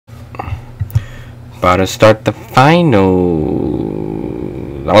About to start the final.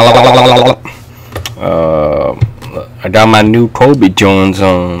 I got my new Kobe Jones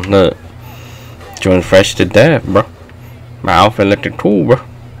on. Look, Jones fresh to death, bro. My outfit looking cool, bro. All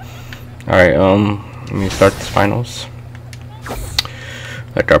right, let me start this finals.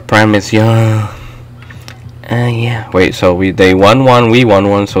 Like our prime is young. Yeah. Wait, so they won one, we won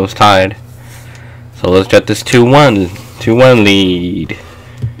one, so it's tied. So let's get this 2-1 lead.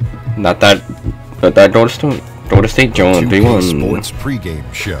 Not that Florida State Jones. 2K Sports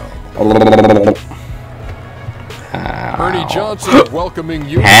pregame show. Ernie Johnson welcoming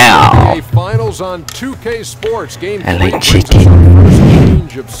you to the NBA Finals on 2K Sports. Game 3 brings us our first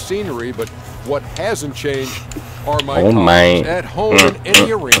change of scenery, but what hasn't changed are my colleagues at home in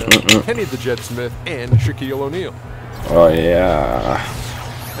any arena, Kenny the Jet Smith and Shaquille O'Neal. Oh yeah.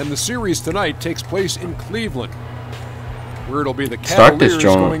 And the series tonight takes place in Cleveland, where it'll be the Cavaliers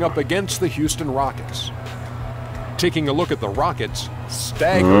going up against the Houston Rockets. Taking a look at the Rockets,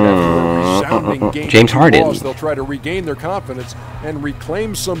 staggered after a resounding game. James Harden. Loss, they'll try to regain their confidence and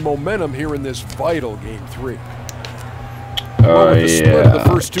reclaim some momentum here in this vital Game 3. Oh with the split of the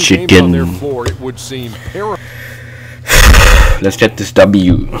first two games on their floor, it would seem Let's get this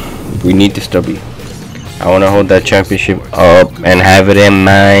W. We need this W. I want to hold that championship up and have it in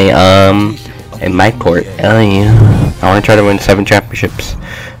my court. Oh yeah. I want to try to win 7 championships.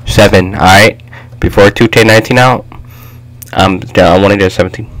 7. All right. Before 2K19 out. I want to get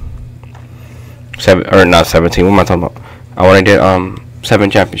 17. 7 or not 17. What am I talking about? I want to get 7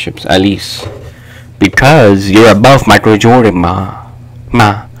 championships at least. Because you're above Michael Jordan, ma.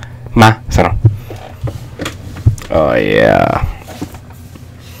 Sit down. Oh yeah.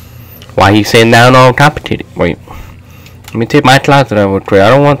 Why he sitting down all complicated? Wait. Let me take my closet out real quick. I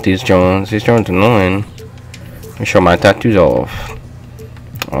don't want these Jones. These Jones are annoying. Let me show my tattoos off.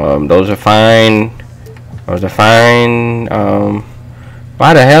 Those are fine. Those are fine.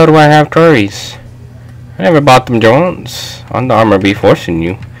 Why the hell do I have Curry's? I never bought them Jones. Under Armour be forcing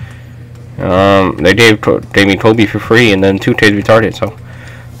you. They gave me Kobe for free, and then 2K's retarded. So,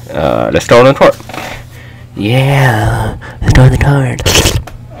 let's go on the court. Yeah, let's go on the court.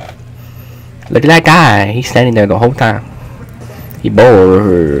 Look at that guy. He's standing there the whole time. He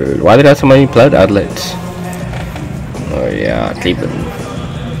bored. Why did I have so many blood outlets? Oh yeah, Cleveland.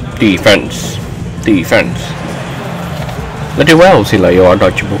 Defense. Look at Wells. He's like, yo, I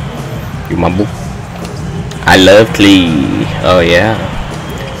got you, boo. You my boo. I love Clee. Oh yeah.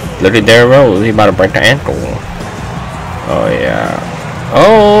 Look at Derrick Rose. He about to break the ankle. Oh yeah.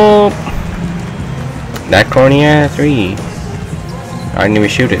 Oh. That corny ass 3. I didn't even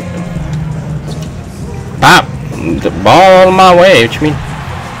shoot it. Pop. The ball on my way. What you mean?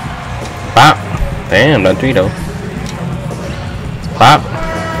 Pop. Damn, that 3 though. Pop.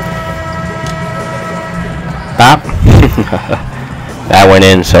 That went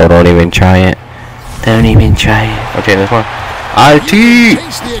in, so don't even try it. Okay, this one. RT!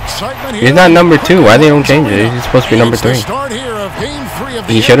 He's not number 2. Why they don't change it? He's supposed to be number 3.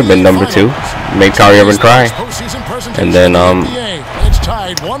 He should have been number 2. Make Kyrie Irving cry. And then,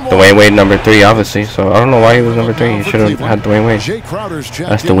 Dwayne Wade number 3, obviously. So I don't know why he was number 3. He should have had Dwayne Wade.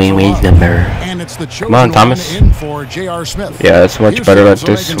 That's Dwayne Wade's number. Come on, Thomas. Yeah, it's much better like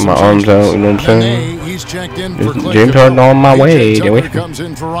this. With my arms out, you know what I'm saying? James Harden on my way. I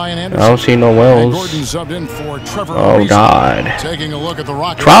don't see no Wells. Oh God.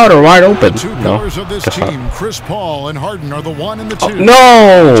 Crowder wide open. No.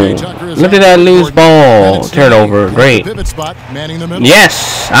 No. Look at that loose ball. Turnover. Great.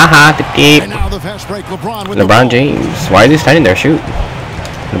 Yes. Aha. The keep. LeBron James. Why is he standing there? Shoot.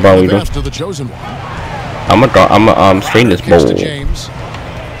 LeBron, what are you doing? I'm gonna screen this ball.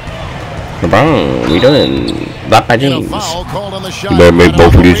 LeBron, we doing? Block by James. You better make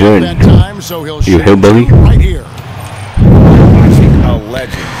both of these in. You hillbilly? A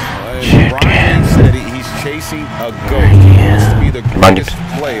legend. Brian said he's chasing a ghost. He wants to be the greatest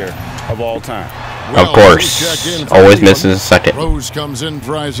player of all time. Of course. Always misses second. Rose comes in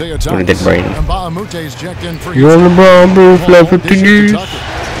for Isaiah What a dick brain. You're LeBron, bro. Fly for 2 years.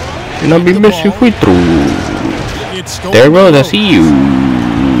 And I'll be missing free through. There goes, I see you.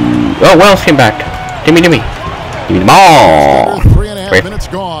 Oh, Wells came back. Give me. Give me the ball.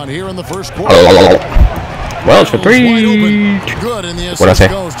 3.5 gone here in the first quarter. Wells for 3. What I say?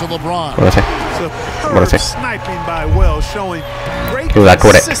 Sniping by Wells, showing great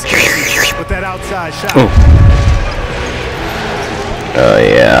consistency with that outside shot. Oh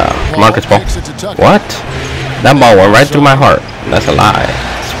yeah. Come on, Chris Paul. What? That ball went right through my heart. That's a lie.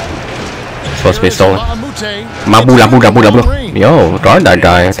 It's supposed to be stolen. Mabu. Yo, guard that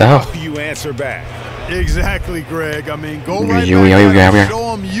guy. What the hell? You answer back. Exactly, Greg. I mean, go right You back and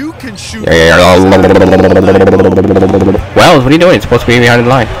show them you can shoot. Wells, what are you doing? It's supposed to be behind the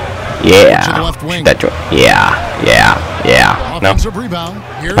line. Yeah. Shoot that joint. Yeah. No.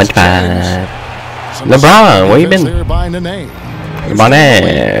 Punch pad. LeBron, where you been? LeBron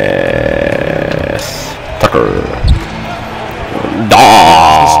ass. Tucker.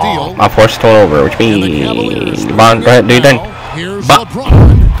 Dawg. My force turnover, which means LeBron, go ahead, do your thing.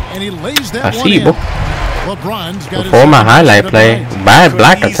 I see you, bro. Before my highlight play, bad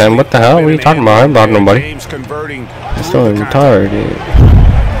black at him. What the hell? What are you talking about? I ain't blocking nobody. That's so retarded.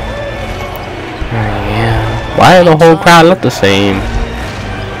 Yeah. Why the whole crowd look the same?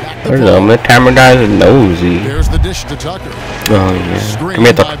 There's the camera guys are nosy. There's the dish to Tucker. Oh yeah. Come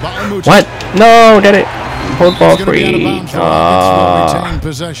here, Tucker. What? No, did it? Football free.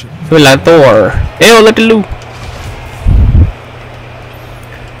 Who let Thor? Ew, look at Lou.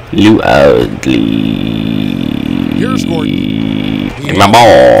 Lou ugly. Here's Gordon. Get my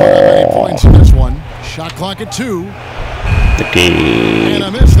ball. Points in this one. Shot clock at 2. Okay. And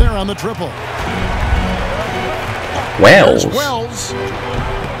a miss there on the triple. Wells. Wells.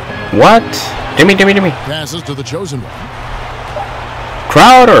 What? Dimmy. Passes to the chosen one.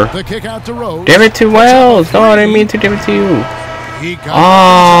 Crowder. The kick out to Rose. Give it to Wells. No, I didn't mean to give it to you.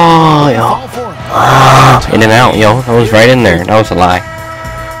 Oh, yo. In and out, yo. That was right in there. That was a lie.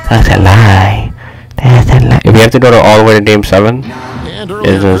 That's a lie. If you have to go all the way to game 7,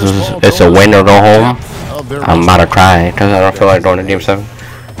 it's a win or go home. I'm about to cry because I don't feel like going to game 7.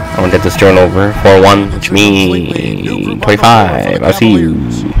 I'm gonna get this turnover 4-1, which means 25. I see you.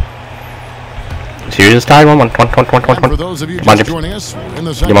 Serious time, come on. Come on, give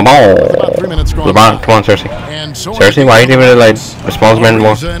my ball. LeBron, come on, Cersei. Cersei, why are you giving it like response man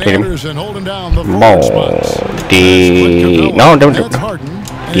more? Ball. No, don't.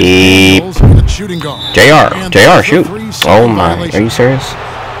 Keep. JR, shoot. Oh my, are you serious?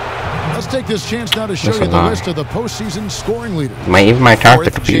 Let's take this chance now to show you the list of the postseason scoring leaders. Even my character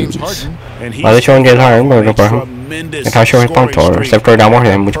confused. Why are they showing James Harden? We're going to go for him. And how showing his punch or Steph Curry down more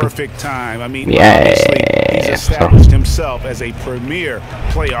than him, which yeah.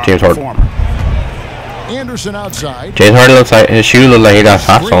 James Harden. Anderson outside. James Harden looks like his shoe looks like he got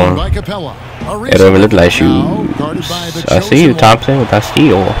socks on. It don't even look like shoes. I see you, Thompson, with that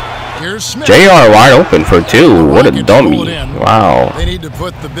steal. JR wide open for 2. What a dummy. Wow. They need to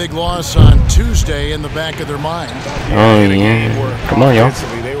put the big loss on Tuesday in the back of their mind. Oh, yeah. Come on, yo.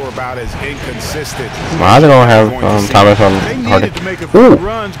 They were about as inconsistent. Why they don't have Thomas on Harden? Ooh.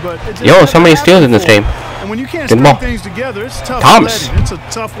 Yo, so many steals in this game. And when you can't string things together, it's tough. Thomas. It's a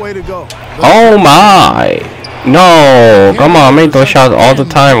tough way to go. Oh, my. No. Come on, make those shots all the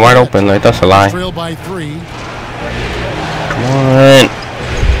time wide open. Like, that's a lie. Come on.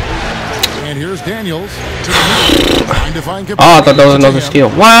 And here's Daniels. Oh, I thought that was another steal.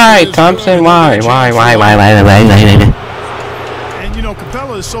 Why, Thompson? Why? And you know,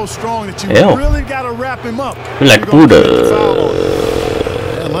 Capella is so strong that you really got to wrap him up. You're like Buddha.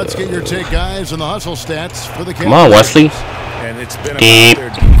 And let's get your take, guys, on the hustle stats for the Come on, Wesley. And it's been about their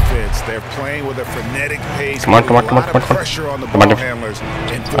defense. They're playing with a frenetic pace. Come on. Pressure on the ball handlers.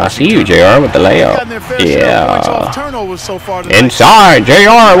 I see you, JR, with the layup. Yeah. Inside,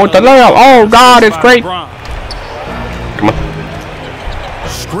 JR with the layup. Oh, God, it's great. Come on.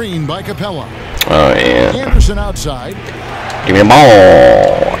 Screen by Capella. Oh, yeah. Anderson outside. Give me the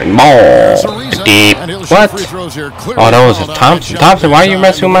ball. Deep. What? Oh, that was a Thompson. Thompson, why are you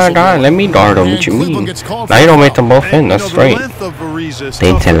messing with my guy? Let me guard him. What you mean? Now you don't make them both in. That's straight.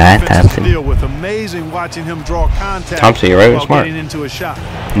 Thanks a lot, Thompson. Thompson, you're very smart.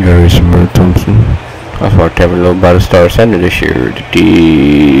 Very smart, Thompson. That's why Kevin Love about to start center this year.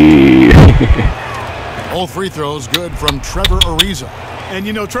 All free throws good from Trevor Ariza. And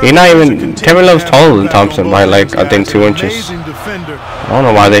you know, you're not even. Kevin Love's taller than Thompson by like I think 2 inches. I don't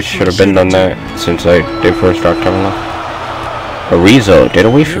know why they should have been done that since they first dropped Kevin Love. Ariza get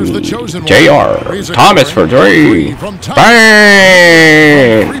away from me. JR Thomas for 3.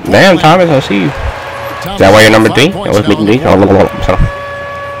 Bang! Damn, Thomas, I see you. Is that why you're number 3? That was making D.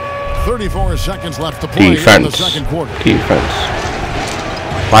 34 seconds left to play in the second quarter. Defense.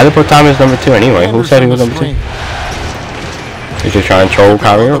 Why they put Thomas number 2 anyway? Who said he was number 2? He's just trying to troll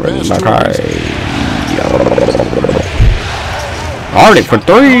Kyrie Irving. My guy. Harden for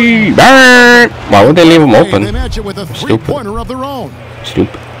 3. Bang! Why would they leave him open? Stupid.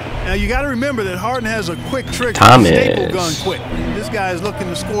 Stupid. Now you got to remember that Harden has a quick trick. Thomas. Staple gun quick. This guy is looking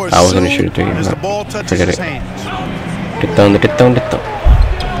to score as I was going to shoot it to you. as the ball touches his hands. Get down.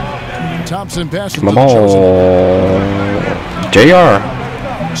 Thompson passes my ball. JR.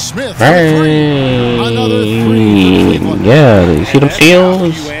 Smith. Hey. Yeah, you see them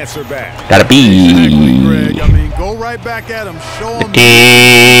steals? Gotta be. Go right back at him. Show him.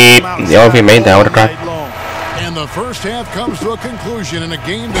 Yo, if he made that, I would have cried. And the first half comes to a conclusion in a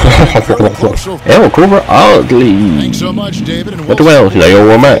game that very close so far. Ew, Cooper ugly. Thanks so much, David. And what the hell? Like, yo,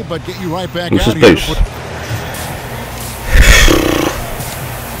 where am I? But get you right back Who's out this here. place?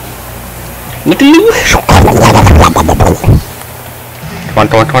 Look at you.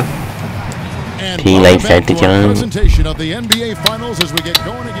 Come on. Team like Santa John. Presentation of the NBA Finals as we get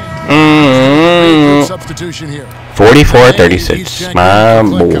going again. Substitution here. 44-36. My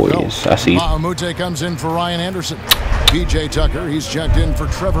boys. I see. Maamute comes in for Ryan Anderson. PJ Tucker, he's checked in for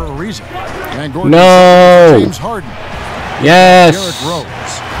Trevor Ariza. And Gordon James Harden. Yes. Derrick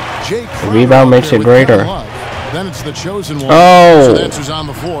Rose. Jake the rebound makes it greater. Then it's the chosen one. Oh. So that's who's on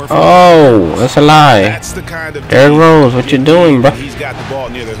the floor. Oh, that's a lie. That's the kind of Derrick Rose, what you doing, bro? He's got the ball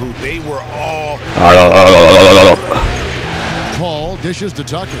near the hoop. They were all. Paul dishes to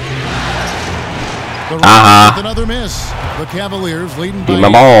Tucker. The with another miss. The Cavaliers leading by my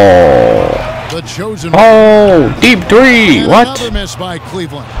ball. the chosen one. Deep three. And what? Another miss by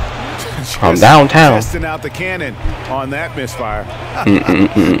Cleveland. From downtown. Testing out the cannon on that misfire.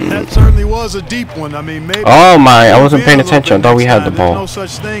 That certainly was a deep one. I mean, maybe. Oh my! I wasn't paying attention. I thought we had the ball. There's no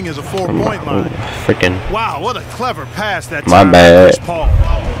such thing as a 4-point line. Freaking. Wow, what a clever pass that my time. bad.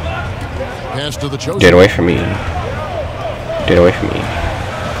 Pass to the chosen. Get away from me. Get away from me.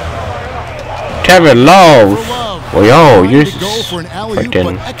 Kevin Love. Well, yo, you're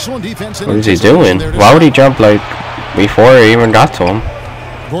freaking. What is he doing? Why would he jump like before it even got to him?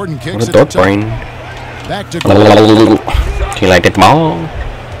 Gordon kicks what a dope brain. Back to Do you like the ball?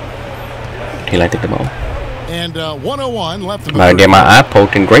 Do you like the ball? And 101 left of the Might get my eye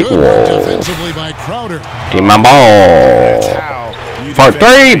poked in Great Wall. Defensively by Crowder. Get my ball. For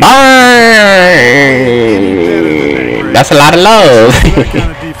 3, bang! That's a lot of love.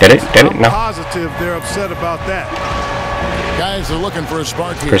 Did it? No. Positive they're upset about that. Guys are looking for a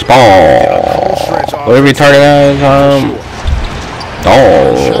spark here. Chris Paul. What are we turning as?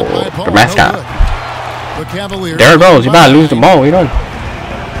 The mascot. There it goes. You about to lose the ball. What you doing?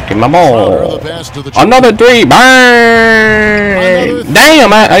 Get my ball. Another 3. Bang!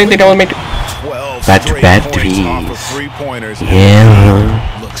 Damn! I didn't think I would make it. Back-to-back threes. Yeah.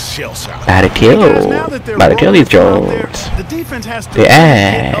 Gotta kill these Jones. The defense has to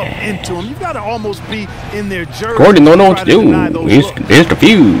get up into him. You've got to almost be in their jersey. Gordon don't know what to do. He's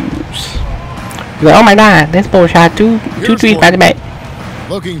confused. He's like, oh my god, this bull shot two threes back to back.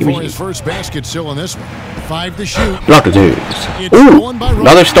 Looking for his first basket still in this one. 5 to shoot. Block the dudes. Ooh,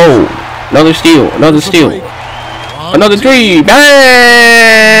 another steal. Another steal. Another 3. Bang!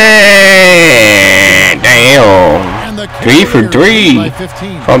 Damn. 3 for 3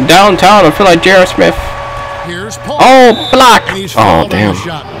 from downtown. I feel like J.R. Smith. Oh, block! Oh, damn.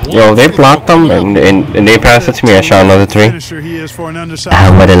 Yo, they blocked them and they passed it to me. I shot another 3. I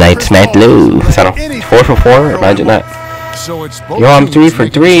would have liked smacked loose. 4 for 4. Imagine that. Yo, I'm 3 for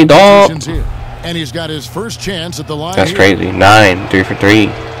 3, dog. And he's got his first chance at the line. That's crazy. 9, 3 for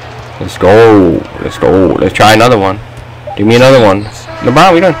 3. Let's go. Let's try another one. Give me another one.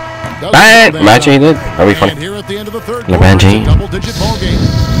 LeBron, we done. Bang! Match ain't it. Are we funny? LeBron James.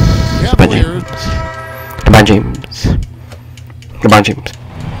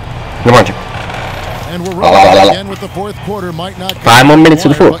 And we're rolling again with the fourth quarter. Might not 5 more minutes to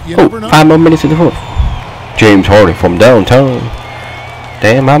the fourth. 5 more minutes to the fourth. James Harden from downtown.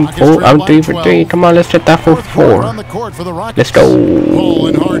 Damn, I'm 3 for 3. Come on, let's get that 4 for 4. Let's go. Paul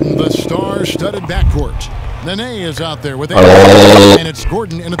and Harden, the star-studded backcourt. Nene is out there with and it's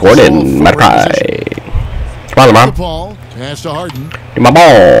Gordon in my pride. Come on, LeBron. Paul pass to Harden. Get my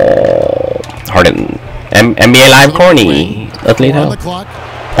ball. Harden. NBA Live corny. Let's lead out.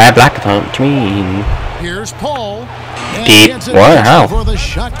 Bad black time. What you mean? Here's Paul. Deep. What? How? Why are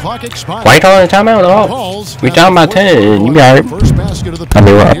you calling a timeout? Oh, we down by 10. You got it. I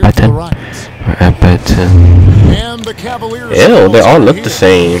mean, we're up by 10. We're up by 10. Ew, they all look the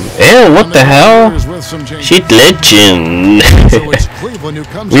same. Ew, what the hell? She glitching.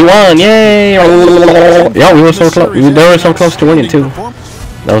 We won, yay! Yo, we were so close. They were so close to winning too.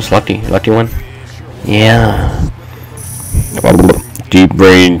 That was lucky one. Yeah. Deep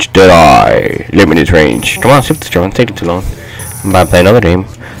range, dead eye, limited range. Come on, shift this John. Take it too long. I'm about to play another game.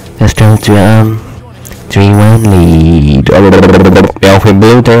 Let's go to 3-1 lead. Yeah, if we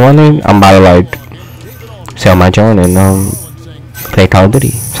blew 3-1 lead, I'm about to like sell my John and play Call of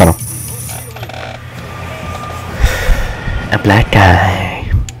Duty. So no. A black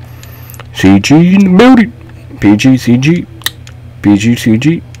guy. CG in the building. PG CG. PG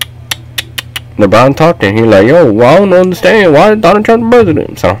CG. LeBron talked to him. He like, yo, well, I don't understand why Donald Trump the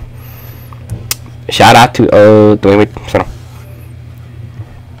president. So, shout out to Dwayne Wade. So,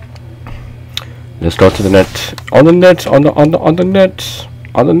 let's go to the Nets. On the Nets. On the Nets.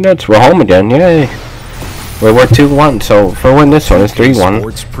 On the Nets. We're home again. Yay. We were 2-1. So for win this one, it's 3-1.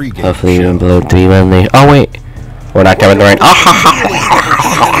 Hopefully even below 3-1. Oh wait, we're not Kevin Durant.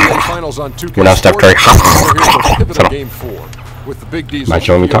 We're not Steph Curry. My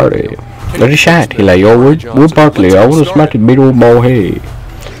show me retarded. Look at shot. He like, yo, we're Barkley. I wanna smack his middle ball head.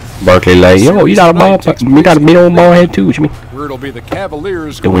 Barkley like, yo, you got a middle ball head too. What you mean? It'll be the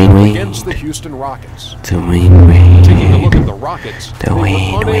Cavaliers going against the Houston Rockets. Taking a look at the Rockets, they were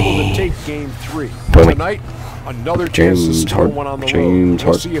unable to take Game 3. Tonight, another chance to score one on the road.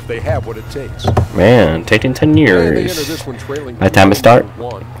 We'll see if they have what it takes. Man, taking 10 years. By the time it start,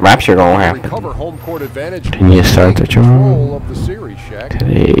 Rapture gonna happen. 10 years start the show.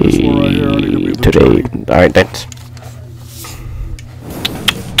 Today. Alright, that's.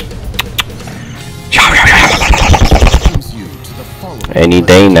 Any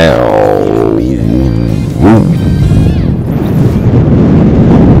day now.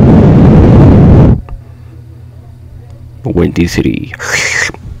 Windy City.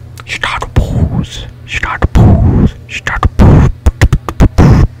 Start to pose. Start to pose. Start to pose.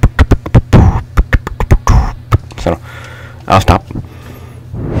 So, I'll stop.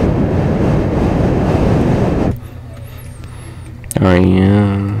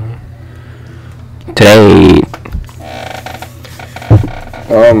 Today.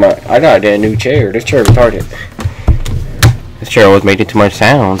 Oh my! I got a new chair. This chair retarded. This chair was making too much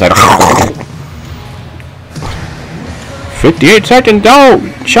sounds. 58 seconds out.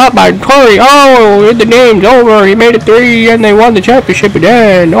 Shot by Curry. Oh, the game's over. He made it 3 and they won the championship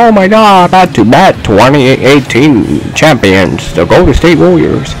again. Oh my God! Back to back 2018 champions, the Golden State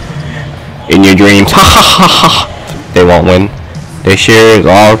Warriors. In your dreams, ha ha ha ha. They won't win. This year is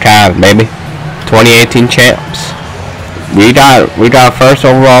all Cavs, baby. 2018 champs. We got first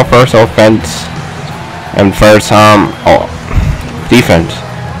overall, first offense, and first defense,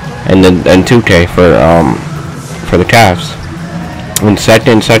 and then 2K for the Cavs, and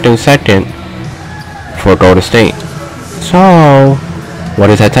second for Golden State. So what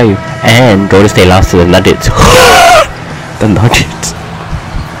does that tell you? And Golden State lost to the Nuggets. The Nuggets.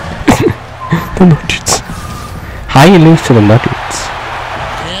 The Nuggets. How you lose to the Nuggets?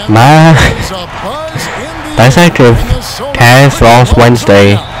 That's active. Cavs lost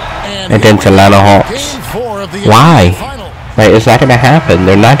Wednesday against Atlanta Hawks. Why? Like, it's not gonna happen.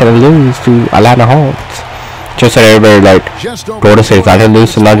 They're not gonna lose to Atlanta Hawks. Just so everybody like, Golden State's not gonna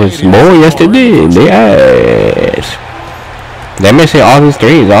lose to Nuggets. Boy, yes they did. Yes. They missing all these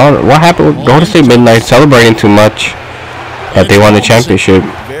threes. What happened with Golden State been like celebrating too much that they won the championship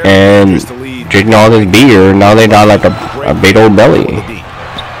and drinking all this beer. Now they got like a big old belly.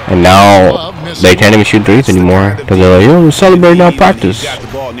 And now they can't even shoot threes anymore because they're like, yo, we're celebrating our practice.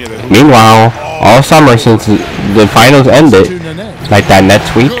 Meanwhile, all summer since the finals ended, like that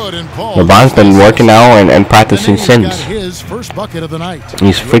next week, LeBron's been working out and practicing since. He's a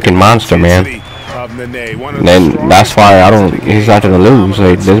freaking monster, man. And that's why he's not gonna lose.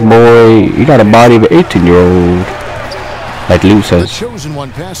 Like, this boy, he got a body of an 18-year-old. Like Lou says.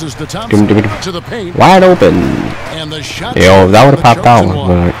 Wide open. Yo, that would have popped out.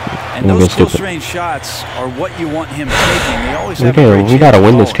 But and those close-range shots are what you want him taking. They always have we gotta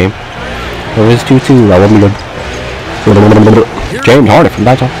win this game. It was 2-2. I want me to. James Harden from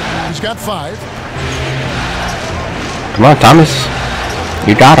that. He's got 5. Come on, Thomas.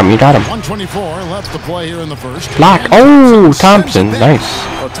 You got him. 124 left to play here in the first. Block. Oh, Thompson. Nice.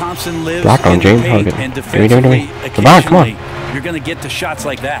 Well, Thompson lives block on James Harden. Come on. You're going to get to shots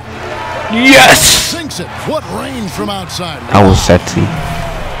like that. Yes. Sinks it. What range from outside. That was sexy.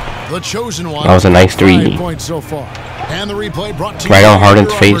 The chosen one. That was a nice 3. So far. And the replay brought to right on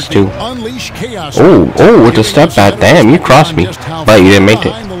Harden's face too. Oh, with the step back. Damn, you crossed me, but you didn't make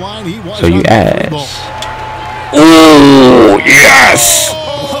it. So you ass. Oh, yes!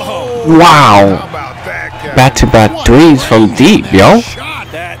 Wow. Back-to-back 3s from deep, yo.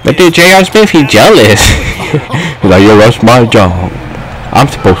 But dude, J.R. Smith, he jealous. He's like, yo, that's my job. I'm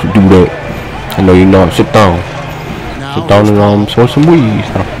supposed to do that. I know you know. Sit down. Sit down and smoke some weed.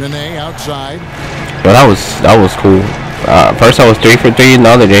 But that was cool. First I was 3 for 3 in the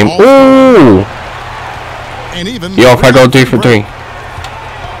other game. Ooh! Yo, if I go 3 for 3.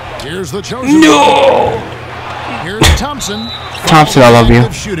 Here's the chosen. No! Here's Thompson. Thompson, I love you.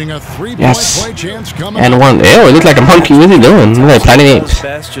 Yes. And 1. Ew, it looks like a monkey. What is he doing? Look at Planet Apes.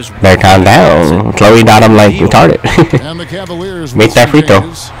 Better calm down. Chloe got him like retarded. Make that free throw.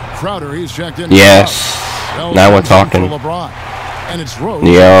 Crowder, he's checked in. Yes. Now we're talking. Yo,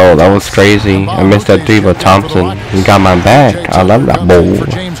 that was crazy. I missed that three, but Thompson, he got my back. I love that bowl.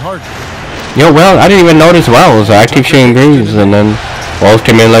 Yo, well, I didn't even notice Wells. I keep shooting threes, and then Wells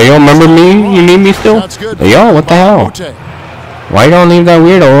came in like, yo, remember me? You need me still? Yo, what the hell? Why you don't leave that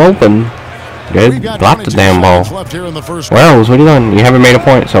weirdo open? Good. Block the damn ball. Wells, what are you doing? You haven't made a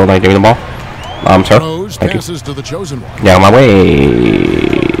point, so like, give me the ball. Sir. Thank you. Yeah, on my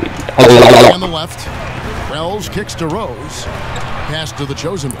way. On the left. Wells kicks to Rose. Pass to the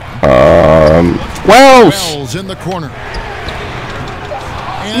chosen one. Wells in the corner.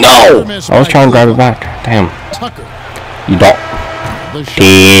 No! I was trying to grab it back. Damn. Tucker. You don't.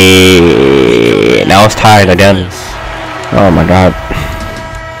 Now it's tied again. Oh my god.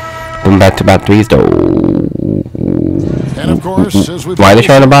 Going back-to-back threes though. And of course, why are they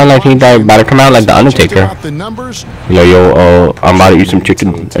trying to buy like he about to come out like the Undertaker? Yo, I'm about to eat some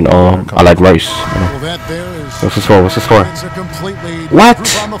chicken and I like rice. What's the score? What's the score? What?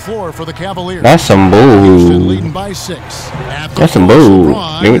 That's some bull. That's some bull.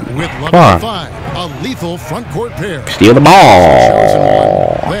 Come on. Steal the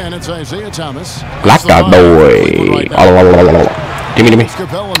ball. Block that boy. Give me.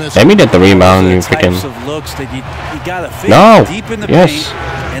 Let me get the rebound, you freaking. No.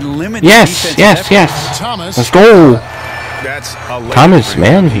 Yes. Let's go. Thomas,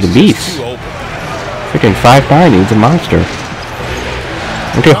 man, he's a beast. Freaking 5'9", he's a monster.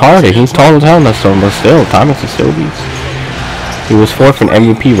 Look at Harden, he's tall as hell, but still, Thomas is still a beast. He was 4th in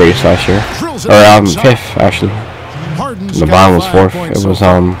MVP race last year, or 5th actually. LeBron was 4th. It was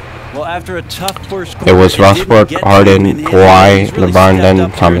Well, after a tough first it was Westbrook, Harden, Kawhi, LeBron,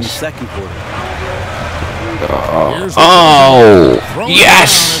 then Thomas. Oh,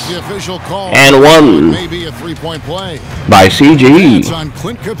 yes! And one by CG.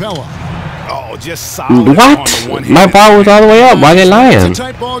 What? My ball was all the way up. Why they lying?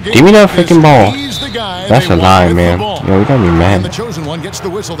 Give me that freaking ball. That's a lie, man. Yo, we gotta be mad.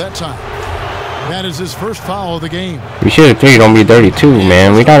 That is his first foul of the game. We should have 3, don't be 32,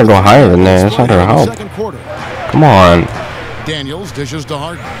 man. We gotta go higher than that. That's not gonna help. Come on. Daniels dishes to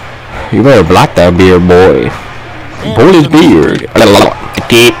Harden. You better block that beard, boy. Pull his beard.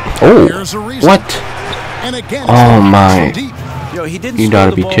 Oh, what? Oh my. Yo, he didn't you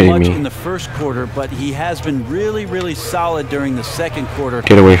gotta be kidding me. In the first quarter, but he has been really solid during the second quarter.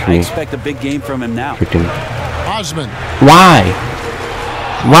 Get away from me. I expect a big game from him now. Freaking. Osman. Why?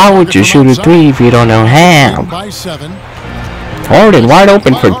 Why would you shoot a 3 if you don't know how? Harden wide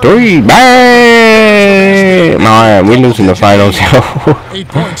open for 3. Bang! Alright, we're losing the finals, yo.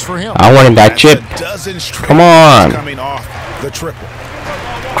 I wanted that chip. Come on.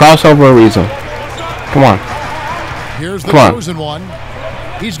 Crossover reason. Come on. Here's the chosen one.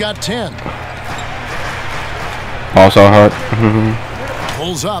 He's got 10. Also hurt.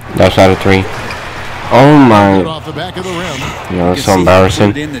 Pulls up. That's out of 3. Oh my. Off the back of the rim. Yo, that's so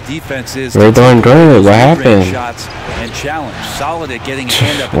embarrassing. We're doing good. What happened?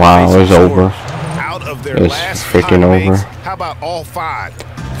 Wow, it's over. It's freaking over. How about all 5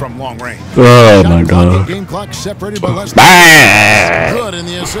 from long range? Oh my god. Game clock separated by less than good, and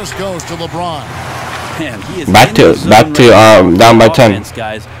the assist goes to LeBron. Back to down by 10.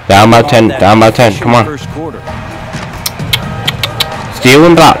 Down by 10. Down by 10. Come on. Steal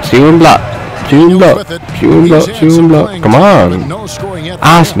and block. Steal and block. Steal and block. Steal and block. Steal and block. Come on.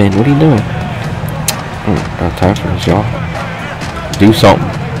 Osman, what are you doing? Got time for this, y'all. Do something.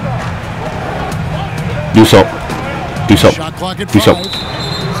 Do something. Do something. Do something.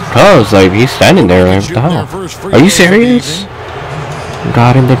 Cause like he's standing there like, what the hell? Are you serious?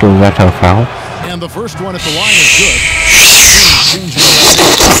 Got him to do that foul. And the first one at the line is good.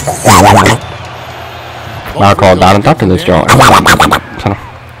 I call down and talk to this joint.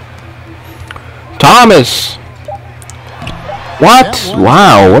 Thomas! What?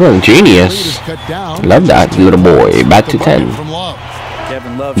 Wow, what a genius. Love that little boy. Back to 10.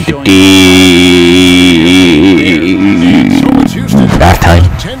 Halftime.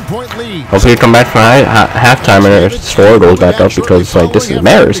 Hopefully come back for halftime and the score goes back up because like this is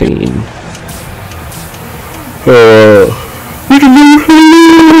embarrassing.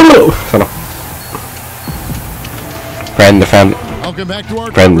 Friend the family.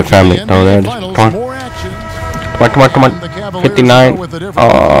 Friend the family. No, there. Come on. 59.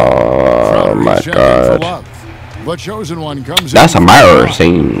 Oh my god. That's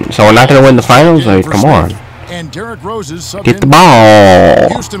embarrassing. So we're not gonna win the finals? Like, come on. And Derrick Rose's sub Get the ball.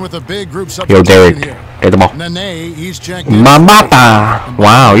 Houston with a big group Yo, Derrick. here. Get the ball. Nene, he's checked in. Mambapa.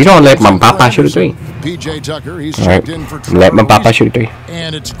 Wow, you don't let Mambapa shoot a three. PJ Tucker, he's All right. checked in for Let Mambapa shoot a three.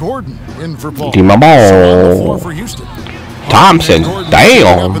 And it's Gordon in for Paul. Give my So on the floor ball. for Houston. Thompson.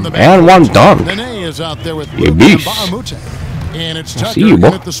 Damn. And one dunk. Nene is out there with You beast. Bahamute. And it's Tucker See you, boy.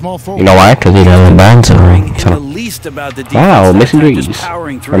 in at the small forward. You know why? Because he doesn't bounce in the ring. The least about the defense. Wow, missing that time, just threes.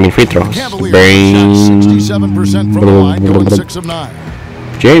 powering I through. mean, free throws. Cavaliers Brain. shot 67% from the line, going 6 of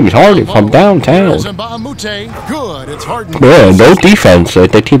 9. James Harden from downtown. Here's Bahamute. Good. It's Harden. Yeah, no defense.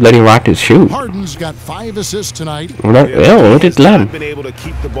 They keep letting Rockets shoot. Harden's got 5 assists tonight. Ew, look at He's not Len. been able to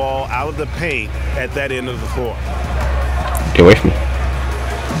keep the ball out of the paint at that end of the floor. Get away from me.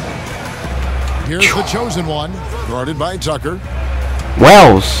 Here's the chosen one, guarded by Tucker.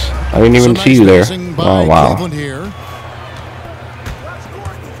 Wells. I didn't even Some see nice you there. passing by Oh, wow. Cleveland here.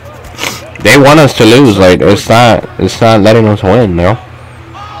 They want us to lose. Like, it's not letting us win, you know?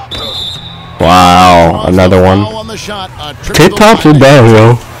 Wow, another one. Foul on the shot. Ted Thompson down,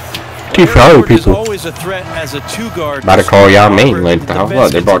 yo. Keep fouling Edwards is people. always a threat as a two-guard. About to call y'all mean, like, the hell?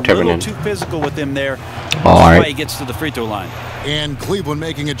 What, they brought Defense Tevin gets a in. little too physical with him there. That's All why right. he gets to the free throw line. And Cleveland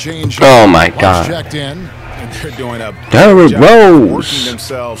making a change. Oh, my Watch God. checked in. And they're doing a Derrick job working Rose.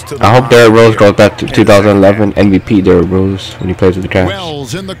 themselves to the I hope line. Derrick Rose goes back to 2011 MVP Derrick Rose when he plays with the Cavs.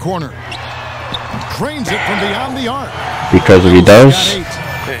 Wells in the corner. Trains it from beyond the arc. Because if he Got does, 8.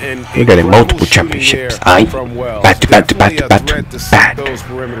 And we're getting multiple shooting championships. there Aight. from Wells. Back to back to back to back Definitely to a threat back. set those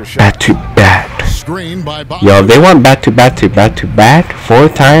perimeter shots. Back to back. Screen by Bob. Yo, if they want back to back to back to back 4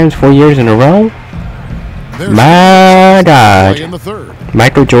 times, 4 years in a row, There's my play God. in the third.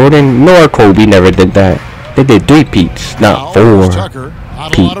 Michael Jordan nor Kobe never did that. They did 3 peats, Now, not here's 4 Tucker.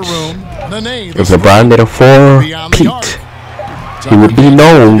 Out a lot of peats. room. Nene, If LeBron did a 4 beyond the arc. peat, he would be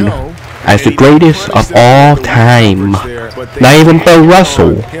known as the greatest of all time. Not even Bill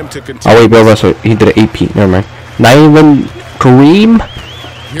Russell. Oh wait, Bill Russell, he did an 8 peat. Never mind. Not even Kareem.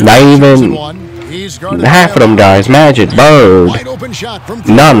 Here's Not the even chosen one. He's guarded half by of them guys. Magic, Bird. Wide open shot from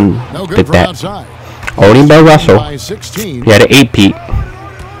None no good did from that. outside. Only Bill Russell. By 16. He had an 8 peat.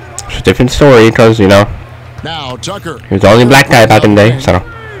 It's a different story because, you know, Now Tucker. he was the only black guy back in the day. So.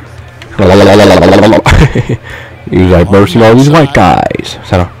 He's like bursting all these white guys.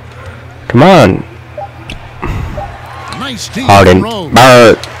 So. Come on. Nice deep Harden. Rose.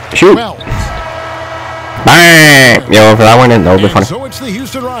 Bird. Shoot. Wells. Bang. Yo, if that went in, that would be And funny. so it's the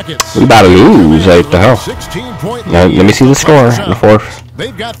Houston Rockets. We about to lose. Like the hell. 16-point Now, lead. let me see the score in the 4th.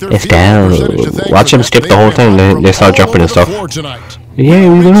 They've got their It's field down. percentage to thank Watch for them that. skip the whole They've thing. been They start all jumping and over the stuff. floor tonight. Yeah,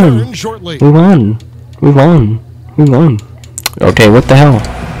 we Return won. shortly. We won. We won. We won. Okay, what the hell?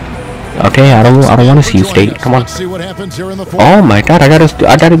 Okay, I don't want to see you skate. Come on. Let's see what happens here in the fourth. Oh my God, I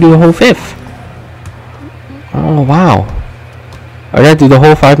gotta do the whole 5th. Oh wow. I gotta do the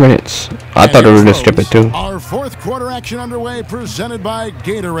whole 5 minutes. I thought they were gonna strip it too. Our fourth quarter action underway, presented by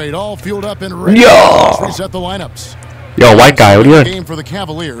Gatorade, all fueled up and ready. Yo! Let's reset the lineups. Yo, white guy, what are you doing? Game for the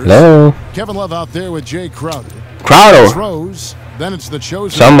Cavaliers. Hello? Kevin Love out there with Jay Crowder. It's Crowder! Rose. Then it's the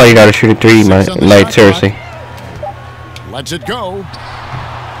chosen. Somebody gotta shoot a 3, man. Like, seriously. Lets it go.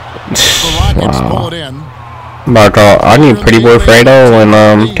 The Rockets pull it in. But I need Pretty Boy Fredo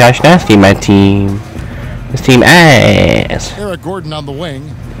and Cash Nasty in my team. This team ass. Eric Gordon on the wing.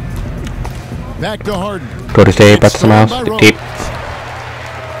 Back to Harden. Go to stay back to some house. Deep.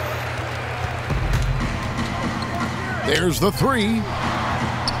 There's the 3.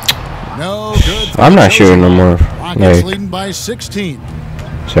 No good. for I'm the not chosen shooting no one. more. Rockets Like, leading by 16.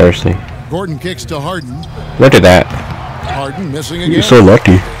 seriously. Gordon kicks to Harden. Look at that. Harden missing again. You're so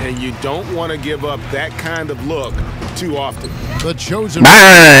lucky. And you don't want to give up that kind of look too often. The chosen.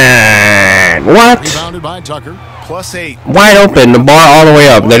 Man! What? Rebounded by Tucker. +8. Wide open, the bar all the way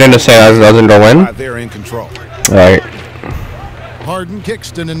up. They didn't say I wasn't going to win. They're in control. Alright. Harden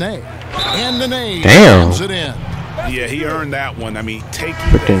kicks to Nene. And Nene Damn. jams it in. Yeah, he earned that one. I mean, taking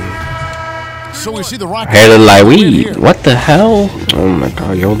Freaking So we see the Rockets. hair like win weed. here. What the hell? Oh my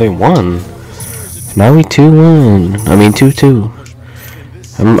God, yo, they won. Now we 2-1. I mean 2-2.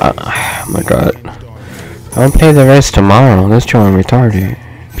 Oh my God. I'll play the rest tomorrow. This joint retarded.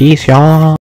 Peace, y'all.